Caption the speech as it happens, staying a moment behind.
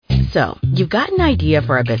So, you've got an idea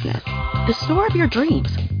for a business, the store of your dreams.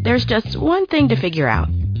 There's just one thing to figure out: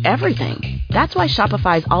 everything. That's why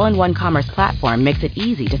Shopify's all-in-one commerce platform makes it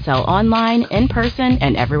easy to sell online, in person,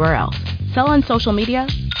 and everywhere else. Sell on social media,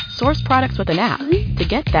 source products with an app to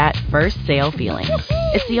get that first sale feeling.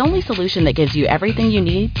 It's the only solution that gives you everything you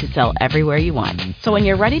need to sell everywhere you want. So when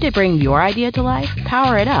you're ready to bring your idea to life,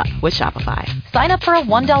 power it up with Shopify. Sign up for a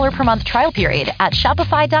 $1 per month trial period at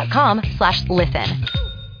shopify.com/listen.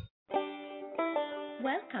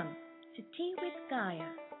 Welcome to Tea with Gaya.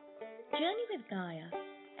 Journey with Gaya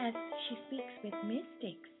as she speaks with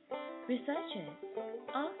mystics, researchers,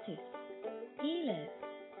 artists, healers,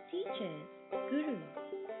 teachers, gurus,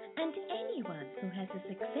 and anyone who has a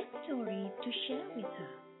success story to share with her.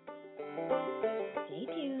 Stay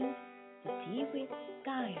tuned to Tea with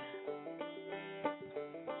Gaya.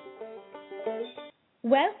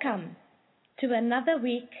 Welcome to another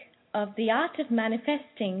week of the Art of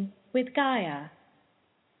Manifesting with Gaya.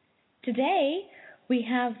 Today we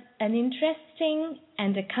have an interesting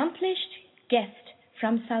and accomplished guest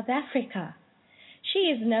from South Africa. She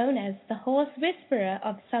is known as the Horse Whisperer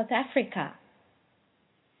of South Africa,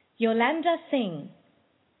 Yolanda Sing.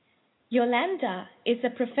 Yolanda is a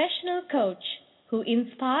professional coach who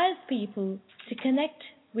inspires people to connect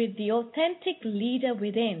with the authentic leader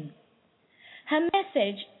within. Her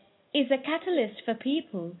message is a catalyst for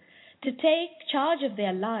people to take charge of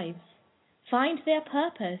their lives, find their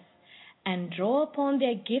purpose, and draw upon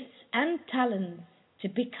their gifts and talents to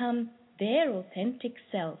become their authentic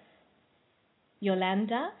self.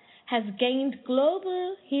 Yolanda has gained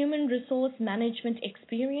global human resource management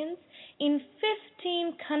experience in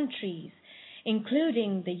 15 countries,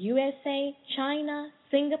 including the USA, China,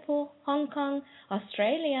 Singapore, Hong Kong,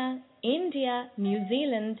 Australia, India, New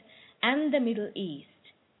Zealand, and the Middle East.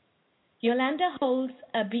 Yolanda holds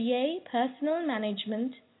a BA Personal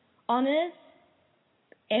Management, Honors,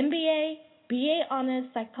 MBA, BA Honors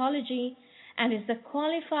Psychology, and is a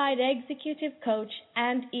qualified executive coach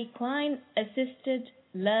and equine assisted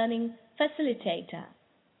learning facilitator.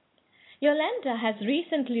 Yolanda has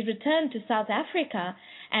recently returned to South Africa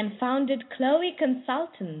and founded Chloe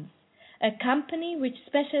Consultants, a company which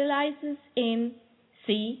specializes in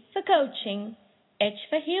C for coaching, H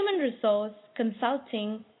for human resource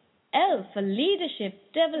consulting, L for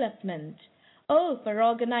leadership development, O for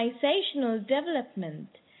organizational development,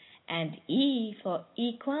 and E for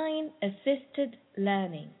equine assisted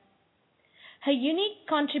learning. Her unique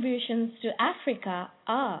contributions to Africa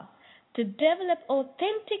are to develop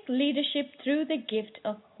authentic leadership through the gift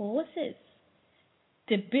of horses,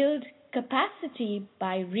 to build capacity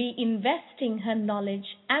by reinvesting her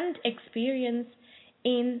knowledge and experience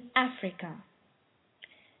in Africa.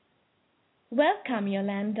 Welcome,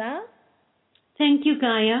 Yolanda. Thank you,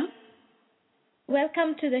 Gaya.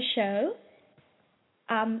 Welcome to the show.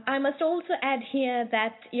 I must also add here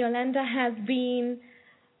that Yolanda has been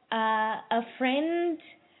a friend,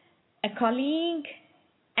 a colleague,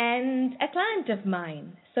 and a client of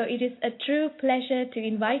mine. So it is a true pleasure to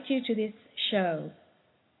invite you to this show.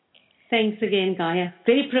 Thanks again, Gaya.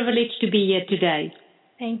 Very privileged to be here today.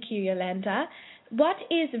 Thank you, Yolanda. What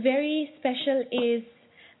is very special is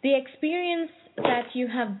the experience that you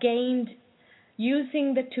have gained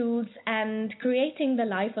using the tools and creating the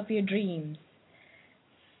life of your dreams.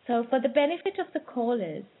 So for the benefit of the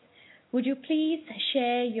callers, would you please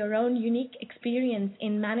share your own unique experience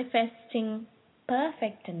in manifesting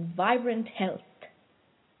perfect and vibrant health?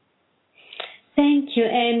 Thank you.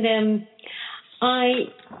 And I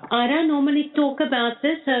don't normally talk about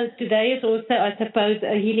this, so today is also, I suppose,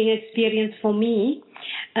 a healing experience for me.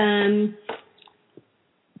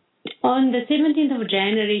 On the 17th of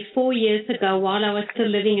January, 4 years ago, while I was still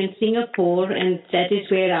living in Singapore, and that is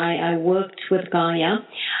where I worked with Gaya,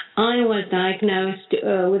 I was diagnosed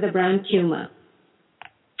with a brain tumor.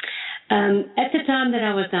 At the time that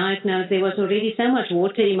I was diagnosed, there was already so much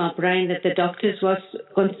water in my brain that the doctors was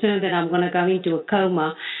concerned that I'm going to go into a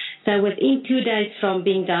coma. So within 2 days from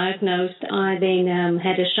being diagnosed, I then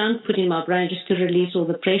had a shunt put in my brain just to release all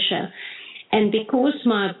the pressure. And because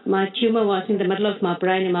my tumor was in the middle of my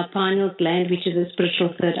brain in my pineal gland, which is a spiritual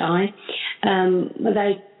third eye,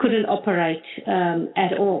 they couldn't operate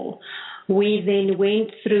at all. We then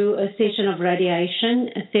went through a session of radiation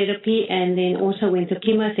therapy and then also went to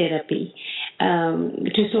chemotherapy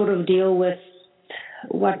to sort of deal with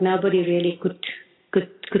what nobody really could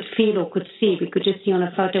feel or could see. We could just see on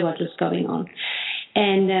a photo what was going on.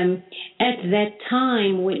 And at that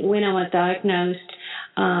time, when I was diagnosed,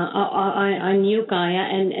 I knew Gaya,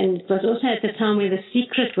 and it was also at the time when The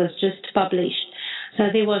Secret was just published. So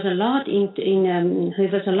there was a lot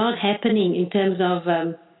there was a lot happening in terms of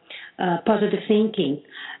positive thinking.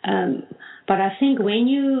 But I think when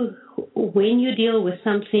you deal with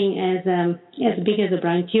something as big as a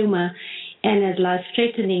brain tumor and as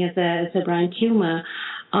life-threatening as a brain tumor,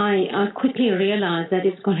 I quickly realized that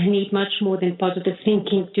it's going to need much more than positive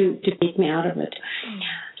thinking to get me out of it.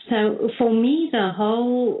 So for me, the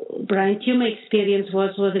whole brain tumor experience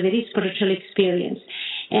was a very spiritual experience.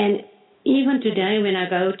 And even today, when I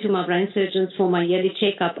go to my brain surgeons for my yearly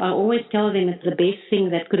checkup, I always tell them it's the best thing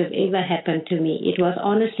that could have ever happened to me. It was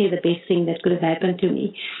honestly the best thing that could have happened to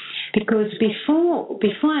me. Because before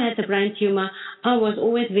I had the brain tumor, I was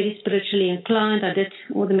always very spiritually inclined. I did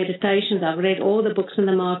all the meditations. I've read all the books in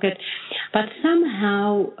the market. But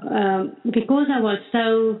somehow, because I was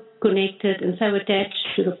so connected and so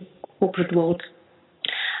attached to the corporate world,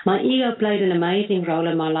 my ego played an amazing role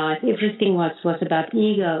in my life. Everything was about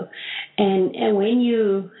ego. And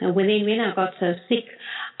when I got so sick,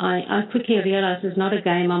 I quickly realized it's not a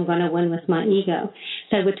game I'm going to win with my ego.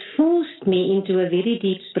 So it forced me into a very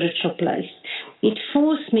deep spiritual place. It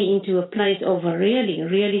forced me into a place of really,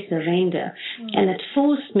 really surrender. And it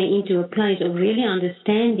forced me into a place of really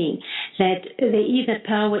understanding that there is a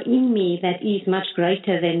power in me that is much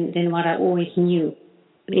greater than what I always knew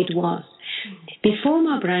it was. Before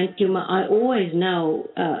my brain tumor, I always know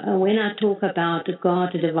when I talk about God,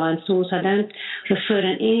 the divine source, I don't refer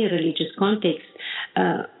in any religious context,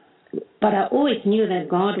 but I always knew that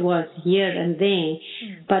God was here and there.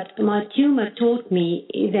 But my tumor taught me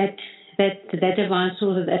that divine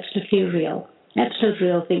source is absolutely real. Absolute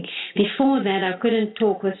real thing. Before that, I couldn't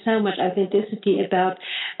talk with so much authenticity about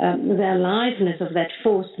the aliveness of that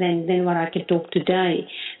force than what I can talk today,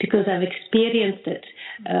 because I've experienced it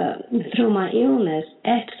through my illness,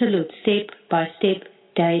 absolute step by step,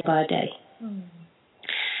 day by day.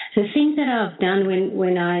 The things that I've done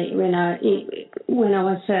when I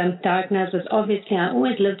was diagnosed was, obviously I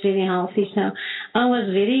always lived very healthy, so I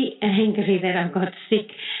was very angry that I got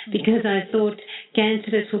sick, because I thought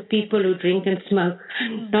cancer is for people who drink and smoke,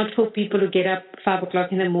 not for people who get up 5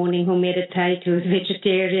 o'clock in the morning, who meditate, who is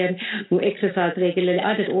vegetarian, who exercise regularly.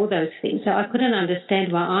 I did all those things, so I couldn't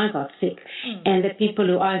understand why I got sick, and the people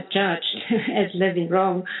who I judged as living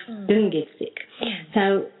wrong didn't get sick.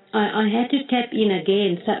 So I had to tap in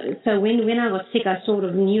again. So when I was sick, I sort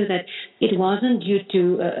of knew that it wasn't due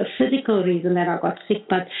to a physical reason that I got sick,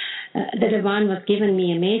 but the divine was giving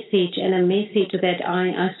me a message, and a message that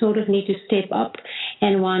I sort of need to step up.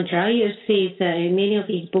 And while Gaya says in many of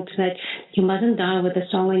his books that you mustn't die with a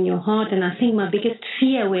song in your heart, and I think my biggest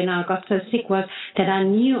fear when I got so sick was that I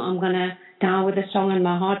knew I'm going to die with a song in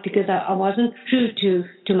my heart, because I wasn't true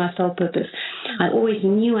to my soul purpose. I always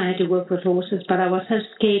knew I had to work with horses, but I was so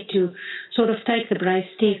scared to sort of take the brave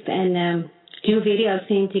step and do very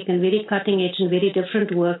authentic and very cutting edge and very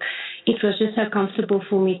different work. It was just so comfortable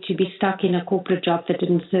for me to be stuck in a corporate job that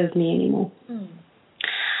didn't serve me anymore.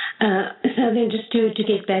 So then just to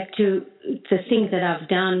get back to the things that I've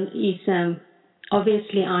done is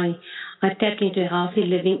obviously I tapped into healthy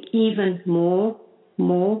living even more.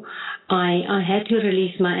 I had to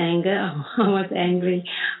release my anger. I was angry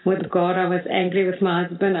with God. I was angry with my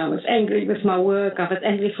husband. I was angry with my work. I was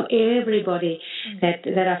angry for everybody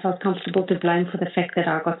that I felt comfortable to blame for the fact that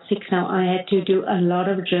I got sick. Now I had to do a lot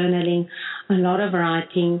of journaling, a lot of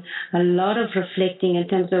writing, a lot of reflecting in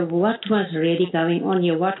terms of what was really going on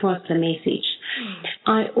here, what was the message.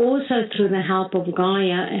 I also, through the help of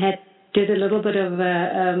Gaya, did a little bit of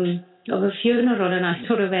a funeral, and I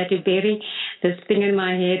sort of had to bury this thing in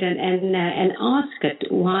my head and ask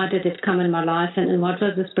it, why did it come in my life, and what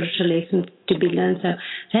was the spiritual lesson to be learned. So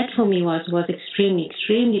that for me was extremely,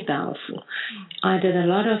 extremely powerful. I did a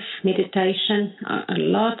lot of meditation, I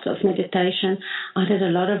did a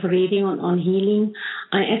lot of reading on healing.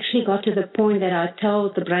 I actually got to the point that I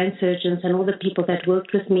told the brain surgeons and all the people that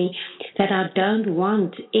worked with me that I don't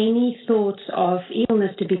want any thoughts of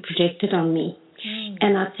illness to be projected on me.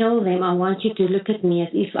 And I tell them, I want you to look at me as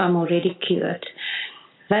if I'm already cured.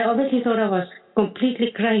 They obviously thought I was completely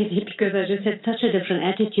crazy, because I just had such a different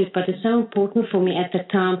attitude, but it's so important for me at the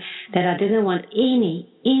time that I didn't want any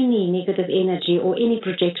negative energy or any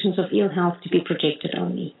projections of ill health to be projected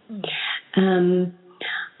on me.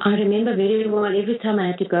 I remember very well, every time I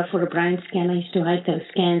had to go for a brain scan, I used to hate those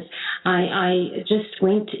scans. I just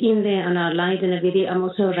went in there and I lied in I'm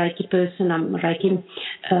also a Reiki person. I'm Reiki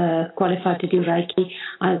qualified to do Reiki.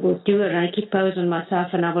 I will do a Reiki pose on myself,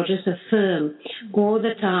 and I will just affirm all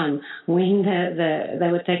the time when they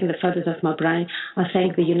were taking the photos of my brain. I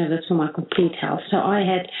thank the universe for my complete health. So I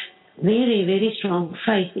had very, very strong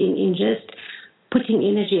faith in just putting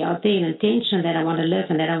energy out there and intention that I want to live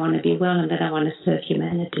and that I want to be well and that I want to serve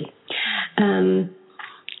humanity.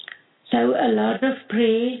 So a lot of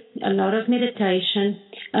prayer, a lot of meditation,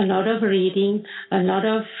 a lot of reading, a lot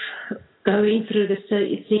of going through the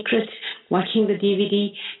secret, watching the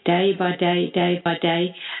DVD day by day,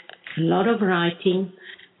 a lot of writing,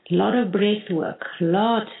 a lot of breath work,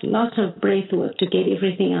 lots of breath work to get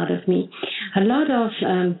everything out of me. I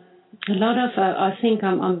think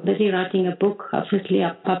I'm busy writing a book. Obviously,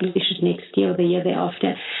 I'll publish it next year or the year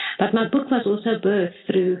thereafter. But my book was also birthed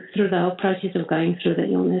through the whole process of going through the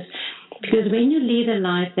illness. Because when you lead a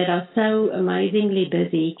life that are so amazingly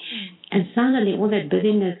busy, and suddenly all that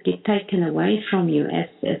busyness gets taken away from you, as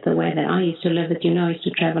the way that I used to live it, I used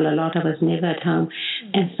to travel a lot, I was never at home,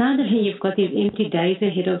 and suddenly you've got these empty days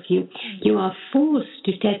ahead of you, you are forced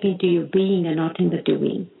to tap into your being and not in the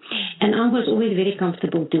doing. And I was always very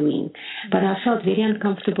comfortable doing, but I felt very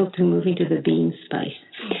uncomfortable to move into the being space.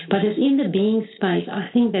 But it's in the being space, I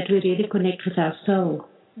think that we really connect with our soul.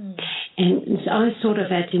 And so I sort of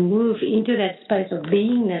had to move into that space of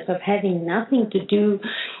beingness, of having nothing to do,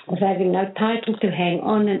 of having no title to hang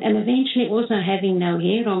on, and eventually also having no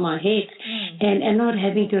hair on my head, and not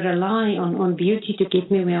having to rely on beauty to get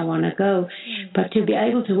me where I want to go, but to be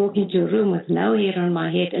able to walk into a room with no hair on my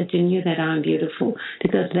head and to know that I'm beautiful,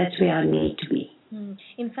 because that's where I need to be.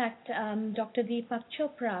 In fact, Dr. Deepak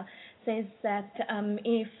Chopra says that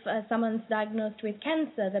if someone's diagnosed with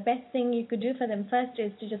cancer, the best thing you could do for them first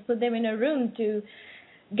is to just put them in a room to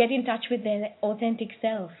get in touch with their authentic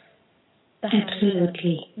self.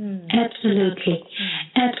 Absolutely, absolutely,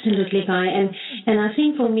 Gaya. And I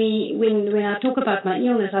think for me, when I talk about my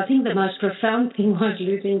illness, I think the most profound thing was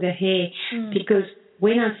losing the hair, because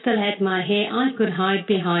when I still had my hair, I could hide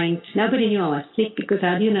behind. Nobody knew I was sick, because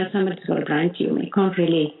how do you know somebody's got a brain tumor? You can't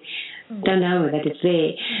really, don't know that it's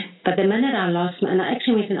there. But the minute I lost and I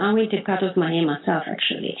actually went to cut off my hair myself,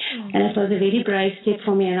 actually. And it was a very brave step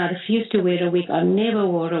for me, and I refused to wear a wig. I never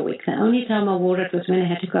wore a wig. The only time I wore it was when I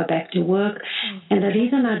had to go back to work. And the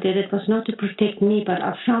reason I did it was not to protect me, but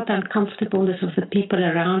I felt uncomfortableness of the people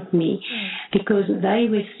around me, because they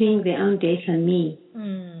were seeing their own death in me.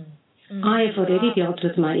 I have already dealt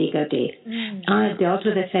with my ego death. I have dealt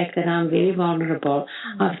with the fact that I'm very vulnerable.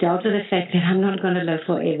 I've dealt with the fact that I'm not going to live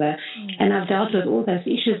forever. And I've dealt with all those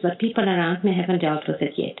issues, but people around me haven't dealt with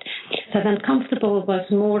it yet. So the uncomfortable was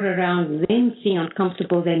more around them being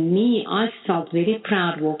uncomfortable than me. I felt very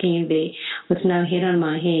proud walking in there with no hair on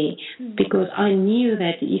my hair, because I knew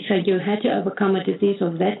that if you had to overcome a disease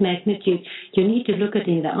of that magnitude, you need to look it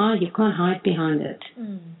in the eye. You can't hide behind it.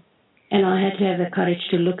 And I had to have the courage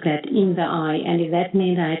to look that in the eye. And if that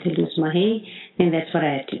meant I had to lose my hair, then that's what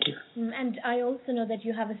I had to do. And I also know that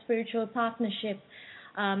you have a spiritual partnership.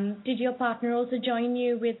 Did your partner also join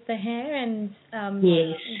you with the hair? And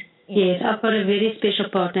Yes, I've got a very special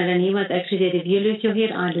partner, and he was actually said, if you lose your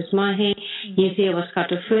hair, I lose my hair. His hair was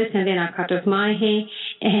cut off first, and then I cut off my hair,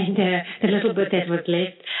 and the little bit that was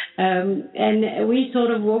left. And we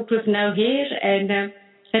sort of walked with no hair, and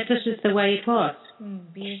that was just the way it was.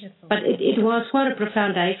 Beautiful. But it was quite a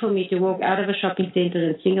profound day for me to walk out of a shopping center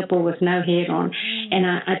in Singapore with no hair on. And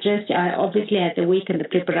I obviously had the week and the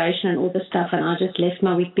preparation and all the stuff, and I just left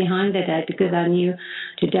my week behind that day, because I knew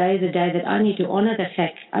today is the day that I need to honor the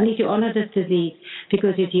fact. I need to honor this disease,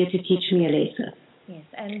 because it's here to teach me a lesson. Yes,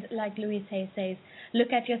 and like Louise Hay says,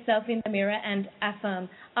 look at yourself in the mirror and affirm,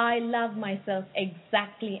 I love myself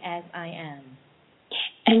exactly as I am.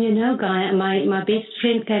 And you know, Gaya, my best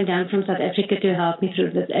friend came down from South Africa to help me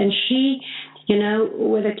through this. And she,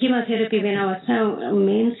 with the chemotherapy when I was so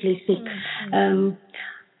immensely sick, and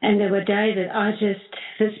there were days that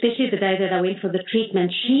especially the day that I went for the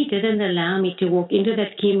treatment, she didn't allow me to walk into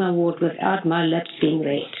that chemo ward without my lips being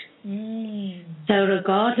red. So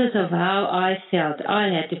regardless of how I felt, I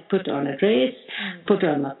had to put on a dress, put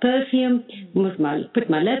on my perfume, put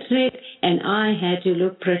my lips red, and I had to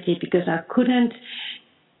look pretty, because I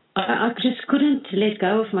just couldn't let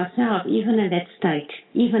go of myself, even in that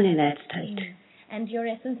state. And your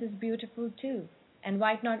essence is beautiful too. And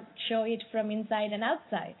why not show it from inside and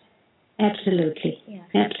outside? Absolutely. Yeah.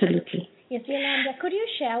 Absolutely. Yes, Yolanda, could you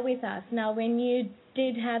share with us now, when you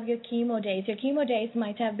did have your chemo days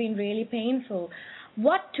might have been really painful.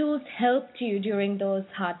 What tools helped you during those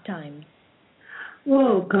hard times?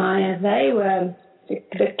 Oh, Gaya, the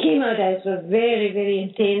chemo days were very, very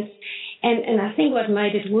intense. And I think what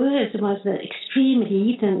made it worse was the extreme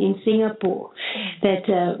heat in Singapore. That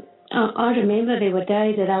I remember there were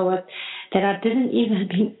days that I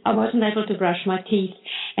wasn't able to brush my teeth.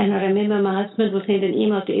 And I remember my husband would send an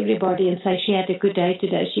email to everybody and say she had a good day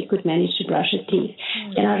today. She could manage to brush her teeth.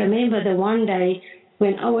 And I remember the one day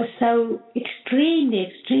when I was so extremely,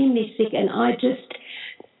 extremely sick, and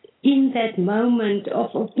in that moment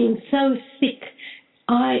of being so sick,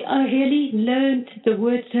 I really learned the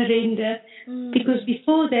word surrender, because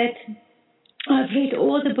before that, I've read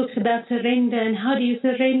all the books about surrender and how do you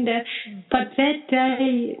surrender. But that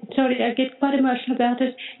day, sorry, I get quite emotional about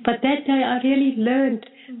it, but that day I really learned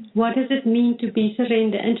what does it mean to be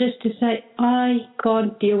surrender, and just to say, I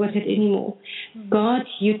can't deal with it anymore. God,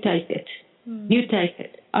 you take it. You take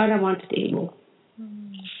it. I don't want it anymore.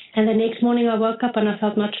 And the next morning I woke up and I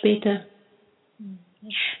felt much better.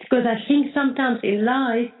 Because I think sometimes in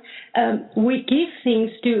life, we give things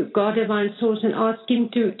to God, Divine Source, and ask Him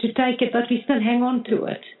to take it, but we still hang on to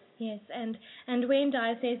it. Yes, and Wayne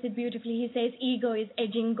Dyer says it beautifully. He says ego is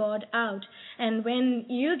edging God out. And when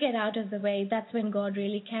you get out of the way, that's when God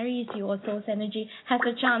really carries you, or source energy has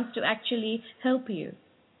a chance to actually help you.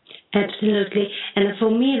 Absolutely. And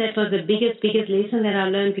for me, that was the biggest lesson that I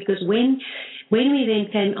learned, because when we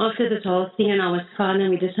then came after this whole thing and I was fine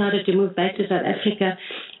and we decided to move back to South Africa,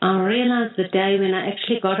 I realized the day when I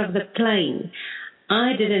actually got off the plane,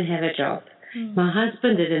 I didn't have a job. My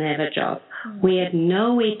husband didn't have a job. We had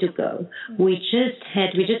nowhere to go. We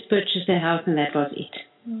just purchased a house, and that was it.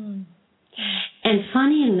 And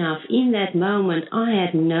funny enough, in that moment, I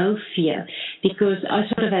had no fear, because I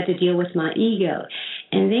sort of had to deal with my ego.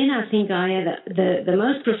 And then I think, Gaya, the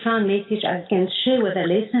most profound message I can share with the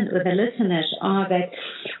listeners are that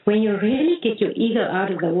when you really get your ego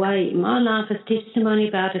out of the way, my life is testimony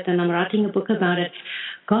about it, and I'm writing a book about it.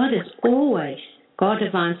 God,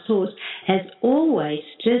 Divine Source, has always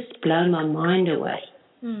just blown my mind away.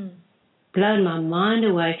 Blown my mind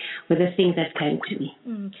away with the things that came to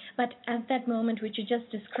me. But at that moment which you just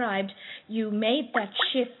described, you made that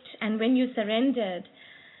shift, and when you surrendered,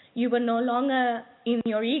 you were no longer in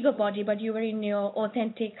your ego body, but you were in your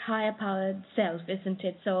authentic, higher-powered self, isn't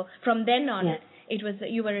it? So from then on,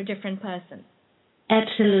 you were a different person.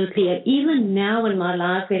 Absolutely. And even now in my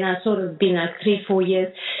life, when I've sort of been like 3-4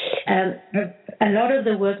 years, a lot of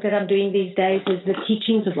the work that I'm doing these days is the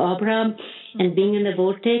teachings of Abraham and being in the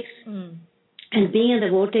vortex. And being in the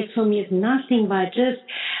vortex for me is nothing but just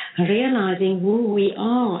realizing who we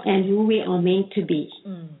are and who we are meant to be.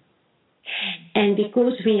 And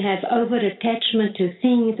because we have over-attachment to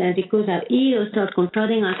things, and because our ego starts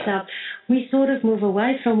controlling ourselves, we sort of move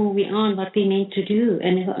away from who we are and what we're meant to do.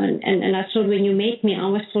 And I thought when you met me, I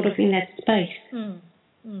was sort of in that space.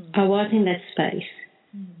 I was in that space.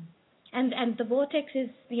 And the vortex is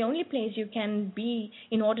the only place you can be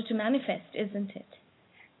in order to manifest, isn't it?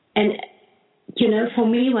 And, for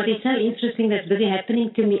me, what is so interesting that's really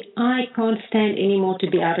happening to me, I can't stand anymore to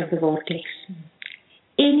be out of the vortex.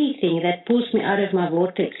 Anything that pulls me out of my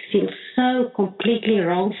vortex feels so completely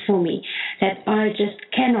wrong for me that I just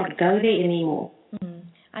cannot go there anymore.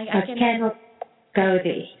 I cannot go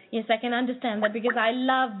there. Yes, I can understand that, because I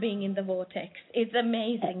love being in the vortex. It's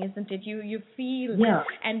amazing, isn't it? You feel,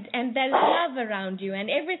 and there's love around you, and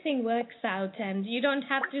everything works out, and you don't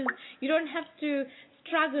have to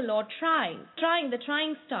struggle or try. The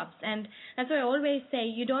trying stops, and that's why I always say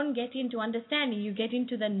you don't get into understanding, you get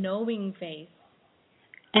into the knowing phase.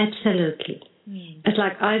 Absolutely. It's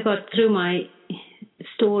like I got through my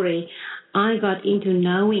story, I got into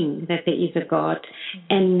knowing that there is a God,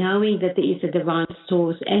 and knowing that there is a divine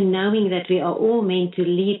source, and knowing that we are all meant to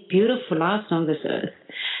lead beautiful lives on this earth.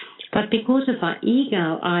 But because of our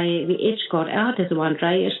ego, we edge God out, as one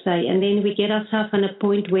Rayers say, and then we get ourselves on a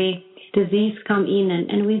point where disease come in,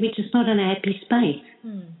 and we're just not in a happy space.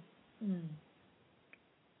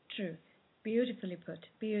 True. Beautifully put.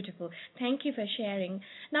 Beautiful. Thank you for sharing.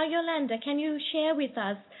 Now, Yolanda, can you share with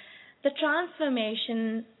us the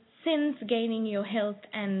transformation since gaining your health,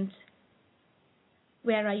 and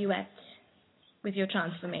where are you at with your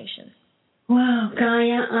transformation? Wow,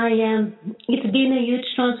 Gaya, it's been a huge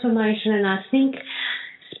transformation, and I think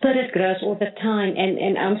spirit grows all the time,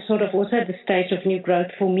 and I'm sort of also at the stage of new growth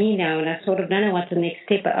for me now, and I sort of don't know what's the next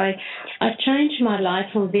step. But I've changed my life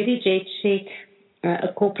from very jet set,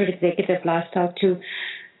 a corporate executive lifestyle, to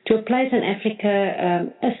a place in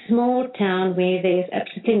Africa, a small town where there's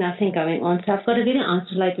absolutely nothing going on. So I've got a very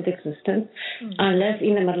isolated existence. I live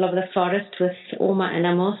in the middle of the forest with all my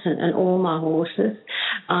animals and all my horses.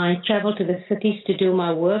 I travel to the cities to do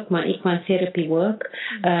my work, my equine therapy work,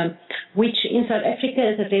 which in South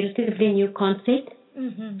Africa is a relatively new concept.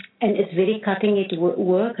 And it's very cutting-edge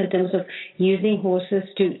work in terms of using horses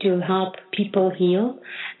to help people heal.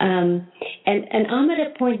 And I'm at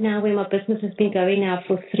a point now where my business has been going now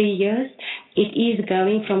for 3 years. It is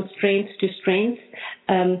going from strength to strength.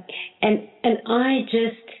 And I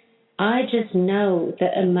just know the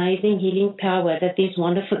amazing healing power that these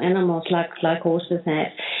wonderful animals like horses have.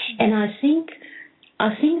 And I think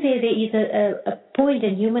I think there is a point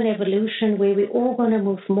in human evolution where we're all going to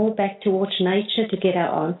move more back towards nature to get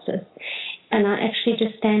our answers. And I actually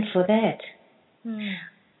just stand for that.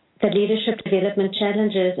 The leadership development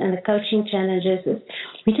challenges and the coaching challenges,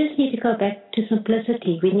 we just need to go back to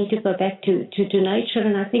simplicity. We need to go back to nature.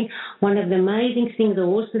 And I think one of the amazing things the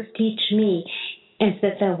horses teach me is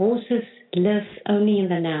that the horses live only in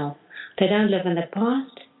the now. They don't live in the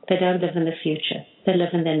past. They don't live in the future. They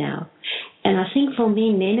live in the now. And I think for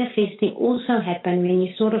me, manifesting also happens when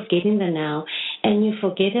you sort of get in the now and you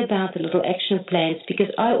forget about the little action plans, because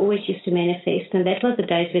I always used to manifest, and that was the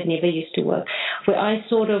days that never used to work, where I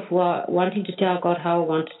sort of was wanting to tell God how I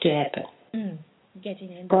wanted to happen.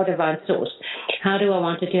 Getting in. God divine source. How do I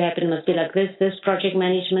want it to happen? It must be like this project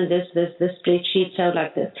management, this spreadsheet, so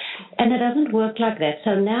like this. And it doesn't work like that.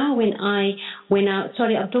 So now when I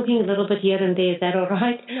sorry, I'm talking a little bit here and there. Is that all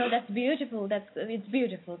right? No, that's beautiful. It's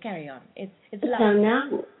beautiful. Carry on. It's lovely. So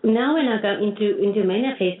now when I go into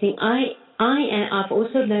manifesting, I've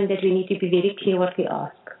also learned that we need to be very clear what we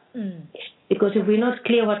ask. Because if we're not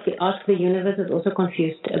clear what we ask, the universe is also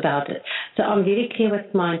confused about it. So I'm very clear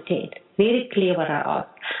with my intent, very clear what I ask.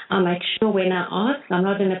 I make sure when I ask, I'm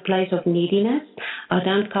not in a place of neediness. I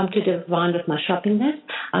don't come to the divine with my shopping list.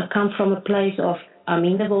 I come from a place of, I'm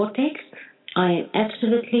in the vortex. I am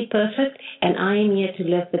absolutely perfect, and I am here to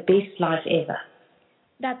live the best life ever.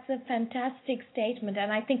 That's a fantastic statement,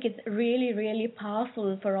 and I think it's really, really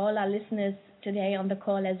powerful for all our listeners today on the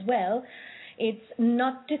call as well. It's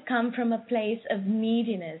not to come from a place of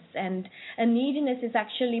neediness, and a neediness is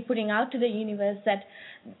actually putting out to the universe that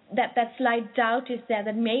slight doubt is there,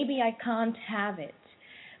 that maybe I can't have it.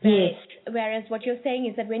 Yes. Whereas what you're saying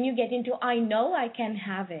is that when you get into, I know I can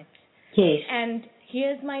have it. Yes. And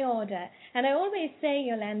here's my order. And I always say,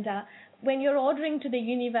 Yolanda, when you're ordering to the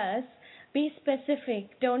universe, be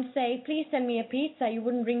specific. Don't say, please send me a pizza. You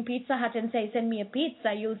wouldn't ring Pizza Hut and say, send me a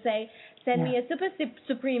pizza. You'll say, send me a super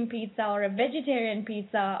supreme pizza, or a vegetarian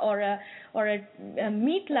pizza, or a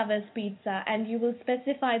meat lover's pizza, and you will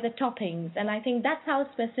specify the toppings. And I think that's how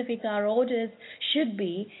specific our orders should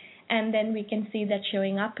be, and then we can see that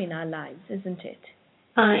showing up in our lives, isn't it?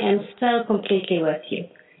 I am so completely with you.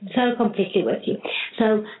 So completely with you.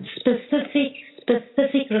 So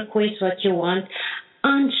specific request what you want.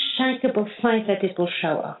 Unshakable faith that it will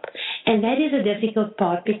show up. And that is a difficult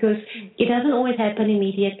part, because it doesn't always happen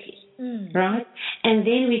immediately, right? And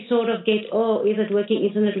then we sort of get, is it working,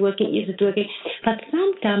 isn't it working, is it working? But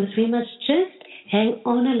sometimes we must just hang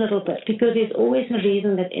on a little bit, because there's always a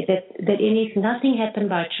reason that nothing happened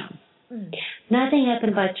by chance. Nothing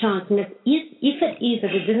happened by chance. And if it is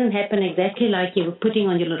that it didn't happen exactly like you were putting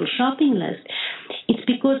on your little shopping list, it's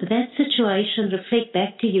because that situation reflects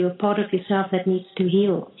back to you a part of yourself that needs to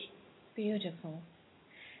heal. Beautiful.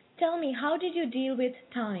 Tell me, how did you deal with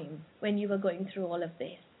time when you were going through all of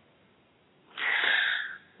this?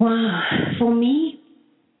 Wow. For me,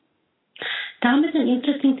 time is an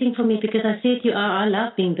interesting thing for me, because I said to you, I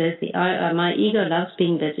love being busy. My ego loves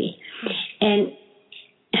being busy.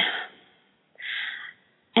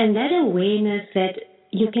 And that awareness that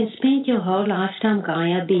you can spend your whole lifetime,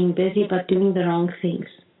 Gaya, being busy but doing the wrong things.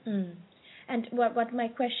 And what my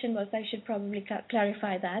question was, I should probably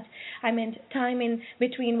clarify that. I meant time in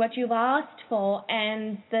between what you've asked for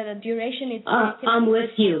and the duration it's taken. I'm with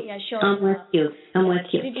you. Yeah, sure. I'm with you.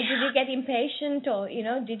 Did you get impatient, or,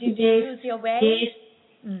 did you lose your way? Yes.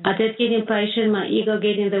 I did get impatient. My ego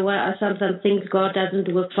get in the way. I sometimes think God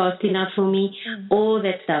doesn't work fast enough for me. All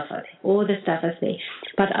that stuff is there.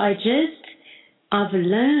 But I've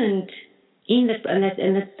learned and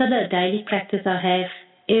it's still a daily practice I have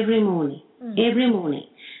every morning. Every morning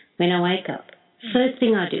when I wake up, first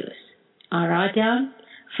thing I do is I write down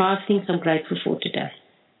 5 things I'm grateful for today.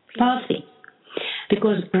 5 things.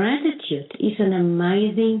 Because gratitude is an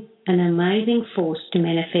amazing force to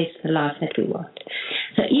manifest the life that we want.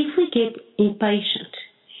 So if we get impatient,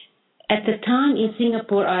 at the time in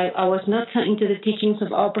Singapore, I was not so into the teachings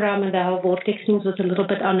of Abraham, and the whole vortex things was a little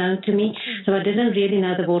bit unknown to me, so I didn't really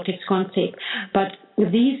know the vortex concept. But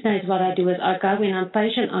these days what I do is I go, when I'm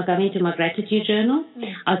patient, I go into my gratitude journal,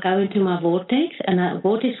 I go into my vortex, and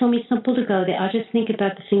vortex for me is simple to go there. I just think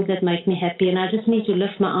about the things that make me happy, and I just need to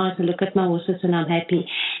lift my eyes and look at my horses, and I'm happy.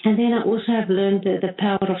 And then I also have learned the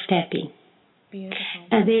power of tapping. Beautiful.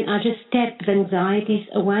 And then I just tap the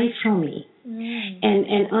anxieties away from me.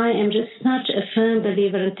 And I am just such a firm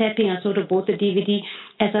believer in tapping. I sort of bought the DVD.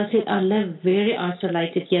 As I said, I live very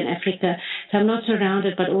isolated here in Africa, so I'm not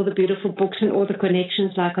surrounded by all the beautiful books and all the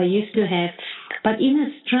connections like I used to have. But in a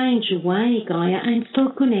strange way, Gaya, I'm still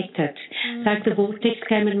connected. Like the vortex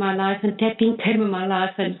came in my life and tapping came in my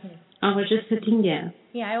life, and I was just sitting there.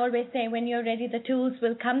 Yeah, I always say when you're ready, the tools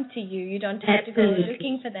will come to you. You don't have to go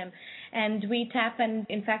looking for them. And we tap, and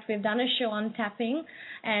in fact, we've done a show on tapping,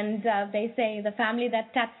 and they say the family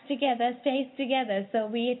that taps together stays together. So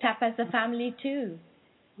we tap as a family too.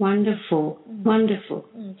 Wonderful, wonderful.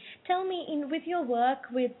 Tell me, with your work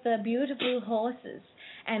with the beautiful horses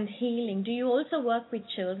and healing, do you also work with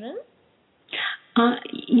children?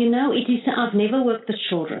 I've never worked with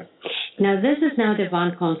children. Now, this is now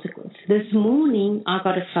divine consequence. This morning, I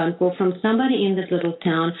got a phone call from somebody in this little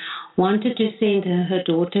town, wanted to send her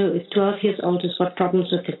daughter, who is 12 years old, who's got problems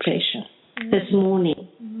with depression, this morning.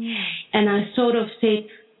 And I sort of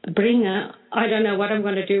said, bring her. I don't know what I'm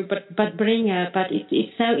going to do, but bring her. But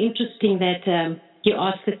it's so interesting that you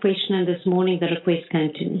asked the question, and this morning the request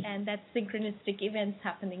came to me. And that's synchronistic events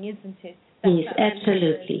happening, isn't it? Yes,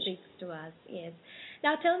 absolutely. Speaks to us, yes.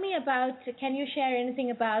 Now tell me can you share anything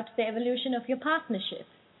about the evolution of your partnership?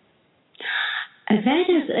 That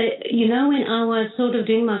is, when I was sort of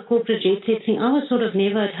doing my corporate jet set thing, I was sort of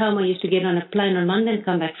never at home. I used to get on a plane on Monday and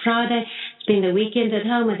come back Friday, spend the weekend at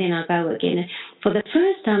home, and then I go again. For the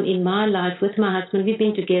first time in my life with my husband, we've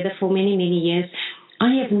been together for many, many years,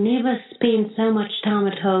 I have never spent so much time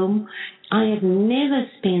at home. I have never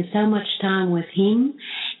spent so much time with him.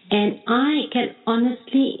 And I can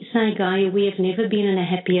honestly say, Gaya, we have never been in a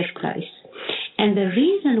happier place. And the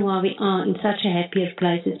reason why we are in such a happier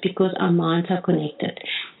place is because our minds are connected.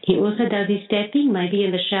 He also does his tapping, maybe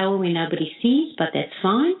in the shower when nobody sees, but that's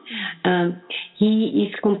fine. He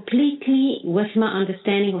is completely with my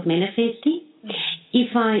understanding of manifesting.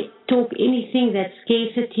 If I talk anything that's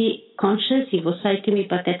scarcity conscious, he will say to me,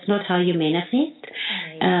 but that's not how you manifest.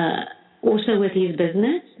 Also with his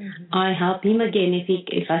business, I help him again.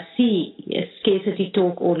 If I see a scarcity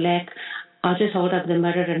talk or lack, I'll just hold up the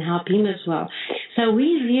mirror and help him as well. So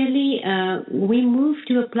we really, we move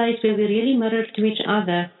to a place where we really mirror to each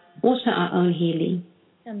other, also our own healing.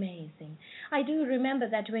 Amazing. I do remember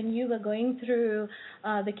that when you were going through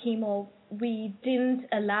the chemo, we didn't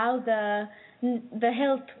allow the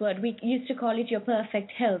health word. We used to call it your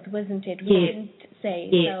perfect health, wasn't it? We didn't say.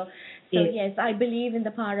 Yes. So yes, I believe in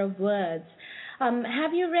the power of words.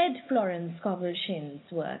 Have you read Florence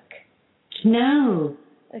Scovel-Shinn's work? No.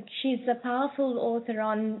 She's a powerful author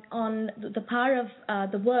on the power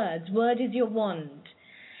of the words. Word is your wand.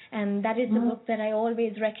 And that is the book that I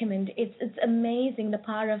always recommend. It's amazing, the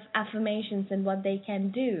power of affirmations and what they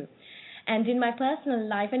can do. And in my personal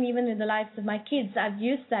life, and even in the lives of my kids, I've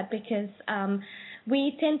used that because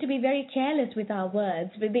we tend to be very careless with our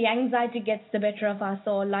words. The anxiety gets the better of us,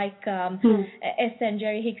 or like Esther and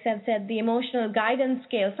Jerry Hicks have said, the emotional guidance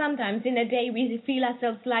scale. Sometimes in a day we feel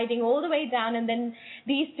ourselves sliding all the way down, and then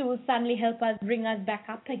these tools suddenly help us bring us back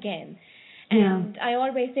up again. And I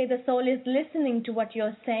always say the soul is listening to what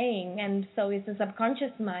you're saying, and so is the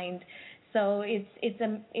subconscious mind. So it's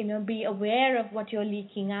be aware of what you're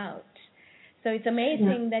leaking out. So it's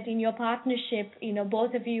amazing that in your partnership,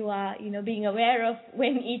 both of you are, being aware of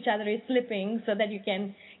when each other is slipping, so that you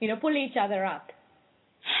can, pull each other up.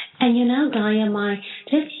 And Gaya,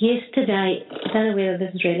 just yesterday, I don't know whether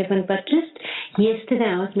this is relevant, but just yesterday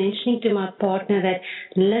I was mentioning to my partner that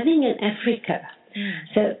living in Africa,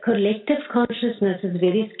 so collective consciousness is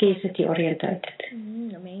very scarcity orientated.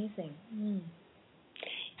 Amazing.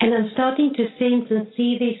 And I'm starting to sense and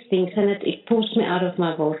see these things, and it pulls me out of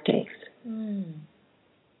my vortex.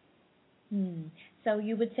 So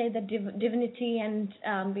you would say that divinity and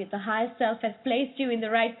the higher self has placed you in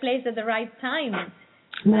the right place at the right time.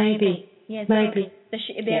 Maybe. Yes. Maybe.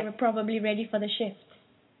 They're probably ready for the shift.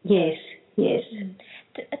 Yes.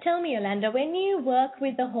 Tell me, Yolanda, when you work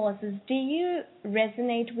with the horses, do you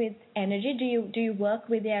resonate with energy? Do you work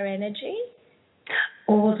with their energy?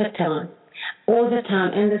 All the time.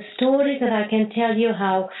 And the story that I can tell you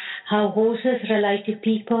how horses relate to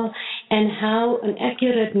people, and how an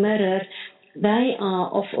accurate mirror they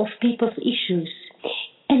are of people's issues.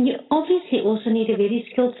 And you obviously also need a very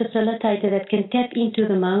skilled facilitator that can tap into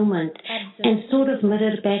the moment and sort of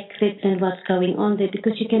mirror back what's going on there,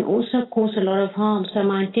 because you can also cause a lot of harm. So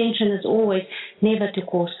my intention is always never to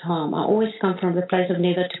cause harm. I always come from the place of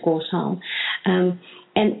never to cause harm.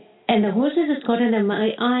 And the horses has gotten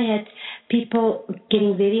I had people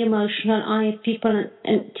getting very emotional. I had people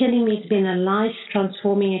and telling me it's been a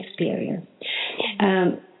life-transforming experience.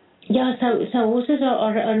 So horses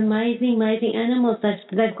are amazing animals.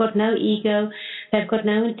 They've got no ego. They've got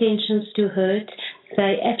no intentions to hurt.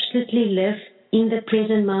 They absolutely live in the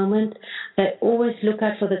present moment. They always look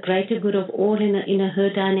out for the greater good of all in a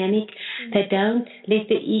herd dynamic. They don't let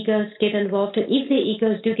the egos get involved. And if the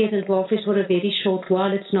egos do get involved, it's for a very short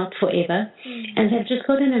while. It's not forever. And they've just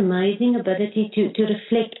got an amazing ability to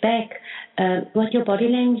reflect back what your body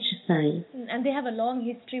language is saying. And they have a long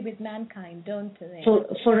history with mankind, don't they?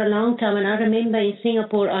 For a long time. And I remember in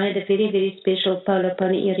Singapore, I had a very, very special polo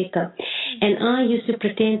pony, Erika. And I used to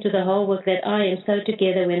pretend to the whole world that I am so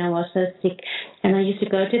together when I was so sick. And I used to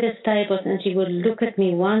go to the stables and she would look at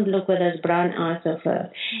me, one look with those brown eyes of her.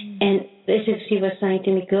 And as if she was saying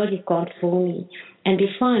to me, girl, you can't fool me. And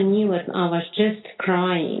before I knew it, I was just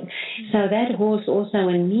crying. So that horse also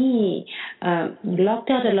in me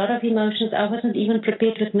blocked out a lot of emotions I wasn't even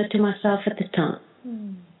prepared to admit to myself at the time.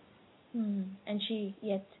 And she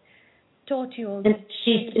yet taught you all and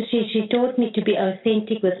she taught me to be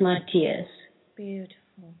authentic with my tears.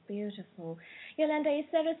 Beautiful, beautiful. Yolanda, is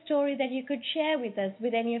there a story that you could share with us,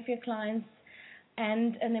 with any of your clients,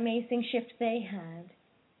 and an amazing shift they had?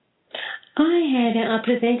 I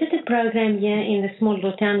presented a program here in the small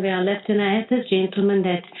little town where I lived, and I had this gentleman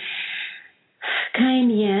that came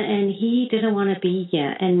here and he didn't want to be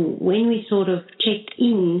here. And when we sort of checked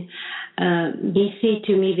in, he said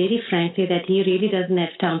to me very frankly that he really doesn't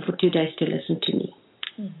have time for 2 days to listen to me.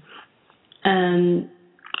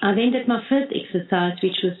 I then did my first exercise,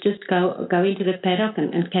 which was just go into the paddock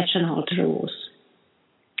and catch and halter a horse.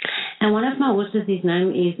 And one of my horses, his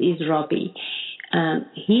name is Robbie.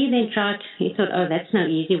 He then he thought, oh, that's no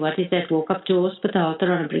easy. What is that? Walk up to a horse, put the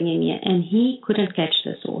halter on and bring him here. And he couldn't catch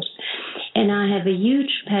this horse. And I have a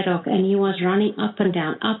huge paddock, and he was running up and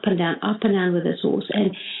down, up and down, up and down with this horse.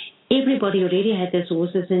 And everybody already had these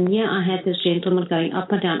horses, and here I had this gentleman going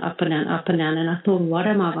up and down, up and down, up and down. And I thought, what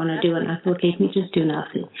am I going to do? And I thought, let me just do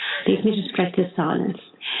nothing. Let me just practice silence.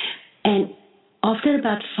 And after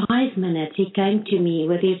about 5 minutes, he came to me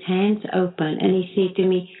with his hands open, and he said to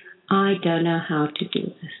me, I don't know how to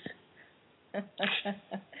do this.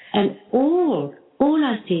 And all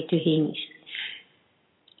I said to him is,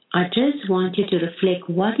 I just want you to reflect,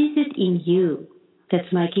 what is it in you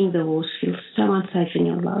that's making the horse feel so unsafe in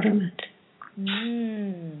your environment?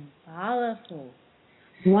 Powerful.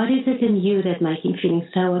 What is it in you that makes him feeling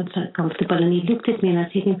so uncomfortable? And he looked at me and I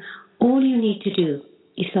said to him, all you need to do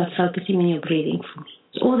is start focusing on your breathing for me.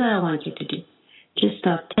 It's all that I want you to do. Just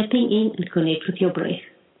start tapping in and connect with your breath.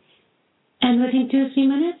 And within 2 or 3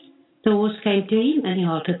 minutes, the horse came to him and he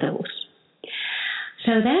halted the horse.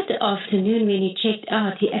 So that afternoon when he checked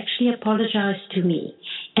out, he actually apologized to me.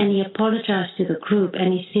 And he apologized to the group.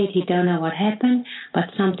 And he said he don't know what happened, but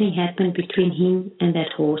something happened between him and that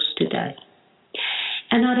horse today.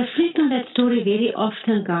 And I reflect on that story very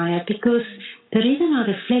often, Gaya, because the reason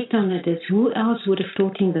I reflect on it is, who else would have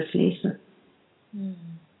taught him this lesson?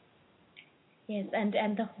 Yes,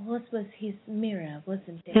 and the horse was his mirror,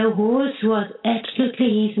 wasn't it? The horse was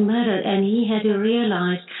absolutely his mirror, and he had to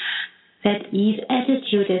realize that his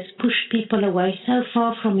attitude has pushed people away so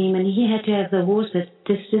far from him, and he had to have the horse that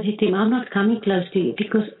just said to him, I'm not coming close to you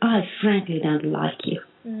because I frankly don't like you.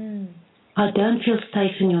 I don't feel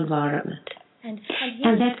safe in your environment. And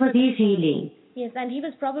that was his healing. Yes, and he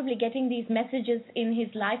was probably getting these messages in his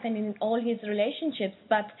life and in all his relationships,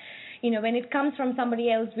 but when it comes from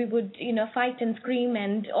somebody else, we would, fight and scream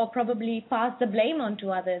or probably pass the blame on to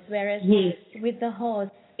others, whereas with the horse,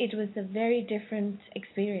 it was a very different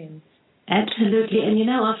experience. Absolutely. And,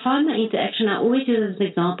 I find my interaction, I always use this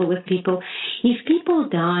example with people. If people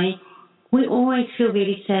die, we always feel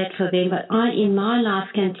very sad for them, but I, in my life,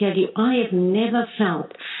 can tell you, I have never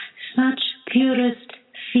felt such purest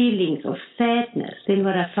feelings of sadness than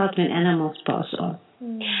what I felt when animals pass on.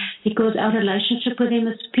 Because our relationship with them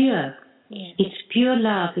is pure. Yes. It's pure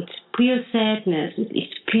love. It's pure sadness.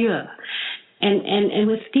 It's pure. And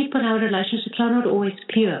with people, our relationships are not always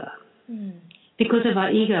pure. Because of our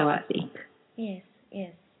ego, I think. Yes.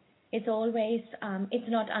 It's always, it's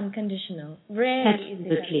not unconditional. Rarely is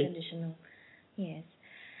it unconditional. Yes.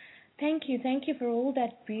 Thank you for all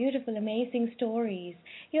that beautiful, amazing stories.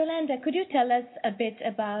 Yolanda, could you tell us a bit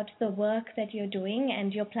about the work that you're doing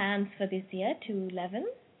and your plans for this year, 2011?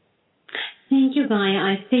 Thank you, Gaya.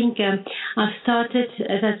 I think I've started,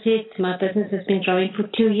 as I said, my business has been growing for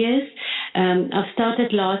 2 years. I've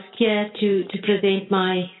started last year to present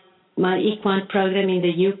my equine program in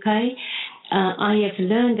the UK. I have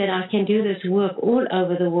learned that I can do this work all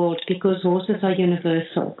over the world because horses are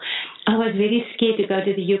universal. I was very scared to go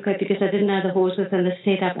to the UK because I didn't know the horses and the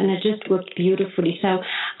setup, and it just worked beautifully. So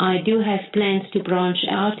I do have plans to branch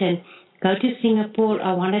out and go to Singapore.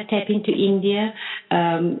 I want to tap into India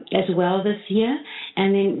as well this year.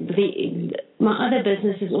 And then my other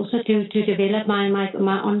business is also to develop my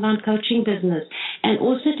online coaching business, and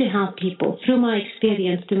also to help people through my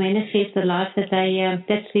experience to manifest the life that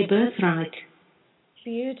that's their birthright.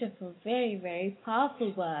 Beautiful, very, very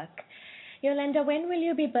powerful work. Yolanda, when will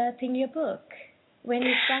you be birthing your book? When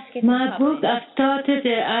is that getting My published? book, I've started,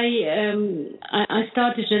 I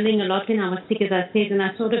started journaling a lot when I was sick, as I said, and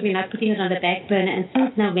I sort of been putting it on the back burner. And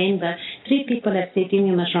since November, 3 people have said to me,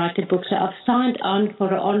 you must write a book. So I've signed on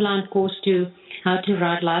for an online course to how to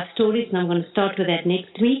write life stories, and I'm going to start with that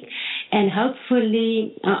next week. And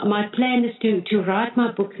hopefully, my plan is to write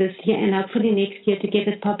my book this year, and hopefully next year to get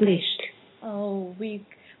it published. Oh, we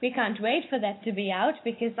can't wait for that to be out,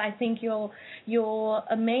 because I think your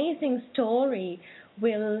amazing story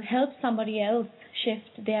will help somebody else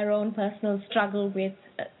shift their own personal struggle with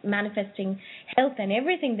manifesting health and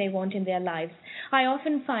everything they want in their lives. I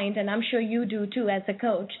often find, and I'm sure you do too as a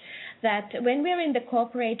coach, that when we're in the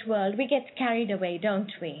corporate world, we get carried away,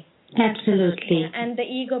 don't we? Absolutely. And the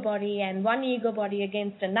ego body, and one ego body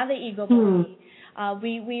against another ego body.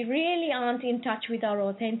 We really aren't in touch with our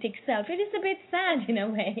authentic self. It is a bit sad in a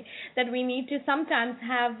way that we need to sometimes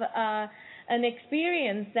have an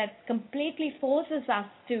experience that completely forces us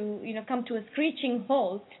to, come to a screeching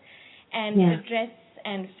halt and address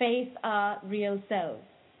and face our real selves.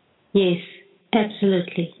 Yes,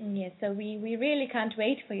 absolutely. Yes, so we really can't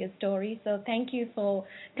wait for your story. So thank you for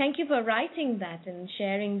writing that and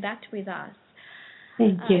sharing that with us.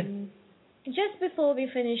 Thank you. Just before we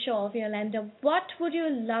finish off, Yolanda, what would you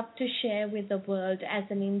love to share with the world as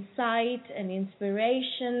an insight, an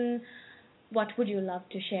inspiration? What would you love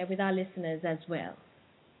to share with our listeners as well?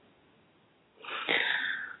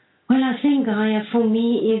 Well, I think, Gaya, for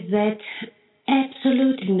me is that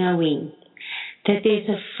absolute knowing that there's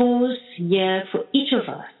a force here for each of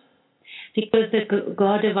us, because the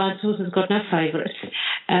God Divine Source has got no favorites,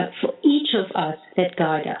 for each of us that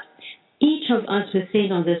guide us. Each of us was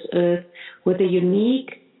sent on this earth with a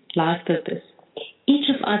unique life purpose. Each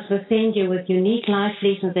of us was sent here with unique life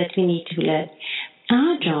lessons that we need to learn.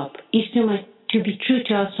 Our job is to be true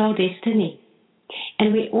to our soul destiny.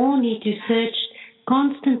 And we all need to search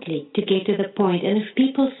constantly to get to the point. And if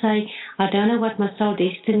people say, I don't know what my soul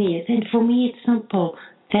destiny is, and for me it's simple.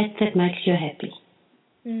 That makes you happy.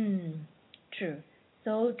 True.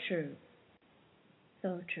 So true.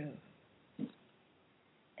 So true.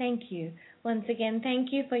 Thank you. Once again,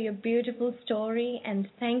 thank you for your beautiful story, and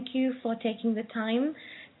thank you for taking the time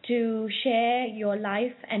to share your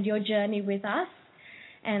life and your journey with us.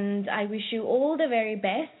 And I wish you all the very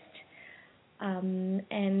best.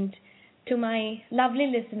 And to my lovely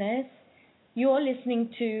listeners, you're listening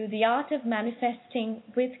to The Art of Manifesting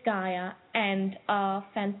with Gaya, and our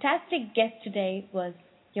fantastic guest today was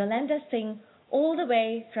Yolanda Sing, all the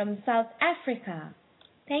way from South Africa.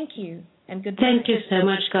 Thank you. And good Thank you so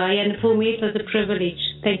much, Gaya, and for me it was a privilege.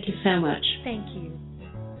 Thank you so much. Thank you.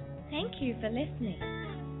 Thank you for listening.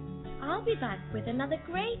 I'll be back with another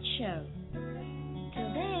great show.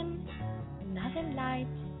 Till then, love and light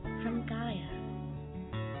from Gaya.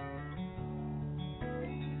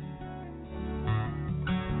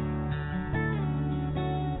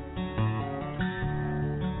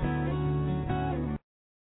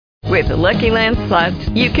 With the Lucky Land Slots,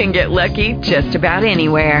 you can get lucky just about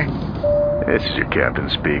anywhere. This is your captain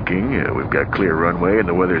speaking. We've got clear runway and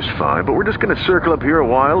the weather's fine, but we're just going to circle up here a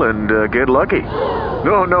while and get lucky.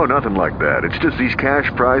 No, nothing like that. It's just these cash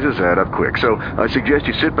prizes add up quick. So I suggest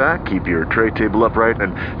you sit back, keep your tray table upright,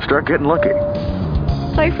 and start getting lucky.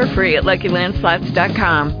 Play for free at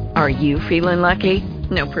LuckyLandSlots.com. Are you feeling lucky?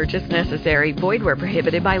 No purchase necessary. Void where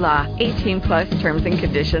prohibited by law. 18+ terms and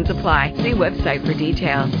conditions apply. See website for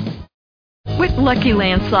details. With Lucky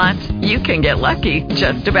Land Slots, you can get lucky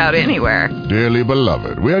just about anywhere. Dearly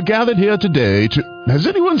beloved, we are gathered here today to... Has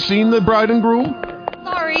anyone seen the bride and groom?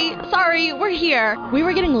 Sorry, we're here. We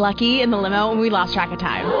were getting lucky in the limo and we lost track of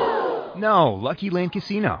time. No, Lucky Land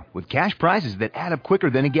Casino, with cash prizes that add up quicker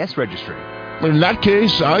than a guest registry. In that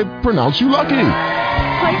case, I pronounce you lucky.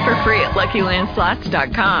 Play for free at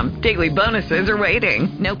LuckyLandSlots.com. Daily bonuses are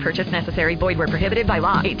waiting. No purchase necessary. Void where prohibited by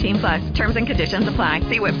law. 18+. Terms and conditions apply.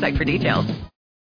 See website for details.